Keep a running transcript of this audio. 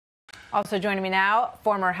Also joining me now,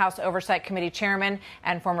 former House Oversight Committee Chairman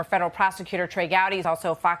and former federal prosecutor Trey Gowdy. He's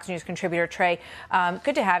also a Fox News contributor. Trey,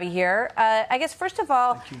 good to have you here. I guess, first of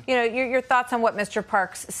all, your thoughts on what Mr.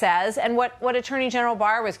 Parks says and what Attorney General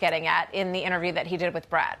Barr was getting at in the interview that he did with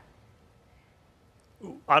Brad.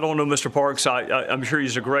 I don't know Mr. Parks. I'm sure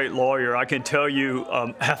he's a great lawyer. I can tell you,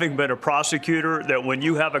 having been a prosecutor, that when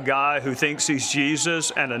you have a guy who thinks he's Jesus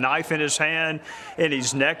and a knife in his hand and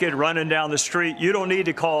he's naked running down the street, you don't need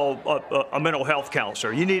to call a mental health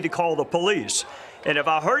counselor. You need to call the police. And if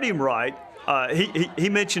I heard him right, he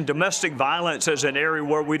mentioned domestic violence as an area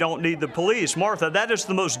where we don't need the police. Martha, that is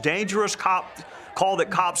the most dangerous call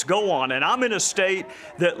that cops go on. And I'm in a state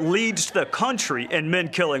that leads the country in men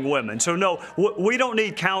killing women. So no, we don't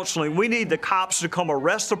need counseling. We need the cops to come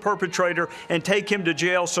arrest the perpetrator and take him to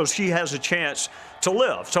jail so she has a chance to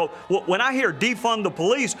live. So when I hear defund the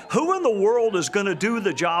police, who in the world is going to do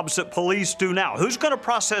the jobs that police do now? Who's going to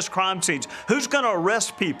process crime scenes? Who's going to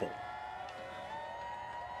arrest people?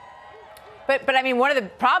 But I mean, one of the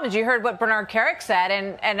problems, you heard what Bernard Carrick said,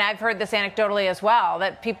 and I've heard this anecdotally as well,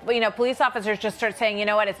 that people, police officers just start saying, you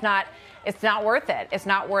know what, it's not worth it. It's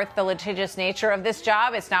not worth the litigious nature of this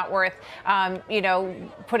job. It's not worth,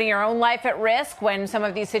 putting your own life at risk when some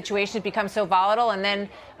of these situations become so volatile, and then,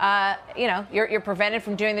 you're prevented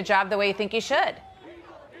from doing the job the way you think you should.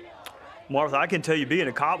 Martha, I can tell you being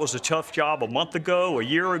a cop was a tough job a month ago, a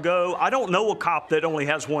year ago. I don't know a cop that only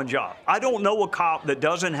has one job. I don't know a cop that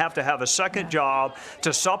doesn't have to have a second job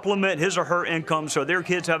to supplement his or her income so their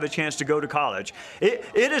kids have a chance to go to college. It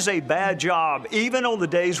is a bad job, even on the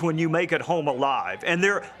days when you make it home alive. And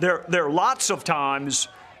there are lots of times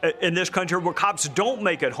in this country where cops don't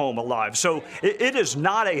make it home alive. So it is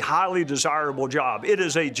not a highly desirable job. It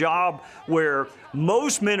is a job where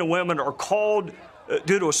most men and women are called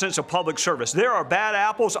due to a sense of public service. There are bad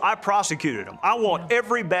apples. I prosecuted them. I want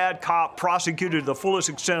every bad cop prosecuted to the fullest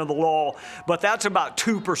extent of the law, but that's about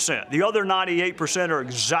 2%. The other 98% are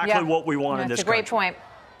exactly what we want in this country. That's a great point.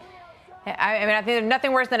 I mean, I think there's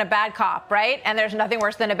nothing worse than a bad cop, right? And there's nothing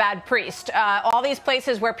worse than a bad priest. All these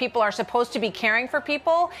places where people are supposed to be caring for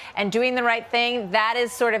people and doing the right thing, that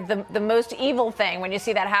is sort of the most evil thing when you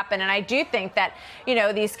see that happen. And I do think that,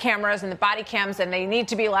 these cameras and the body cams, and they need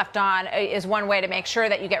to be left on, is one way to make sure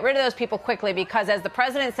that you get rid of those people quickly. Because as the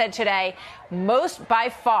president said today,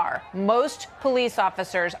 by far, most police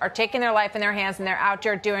officers are taking their life in their hands and they're out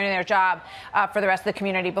there doing their job for the rest of the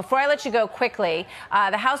community. Before I let you go quickly,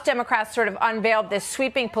 the House Democrats sort of unveiled this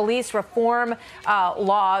sweeping police reform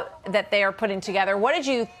law that they are putting together. What did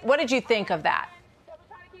you think of that?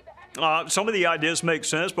 Some of the ideas make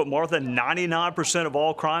sense, but Martha, 99% of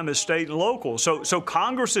all crime is state and local. So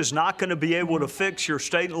Congress is not going to be able to fix your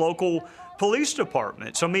state and local police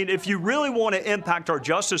departments. I mean, if you really want to impact our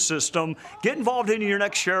justice system, get involved in your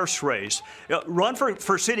next sheriff's race. Run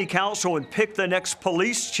for city council and pick the next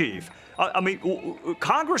police chief. I mean,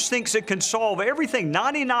 Congress thinks it can solve everything.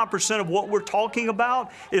 99% of what we're talking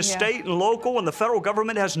about is state and local, and the federal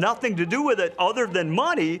government has nothing to do with it other than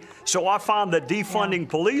money. So I find the defunding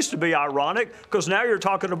police to be ironic, because now you're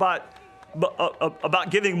talking about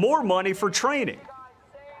giving more money for training.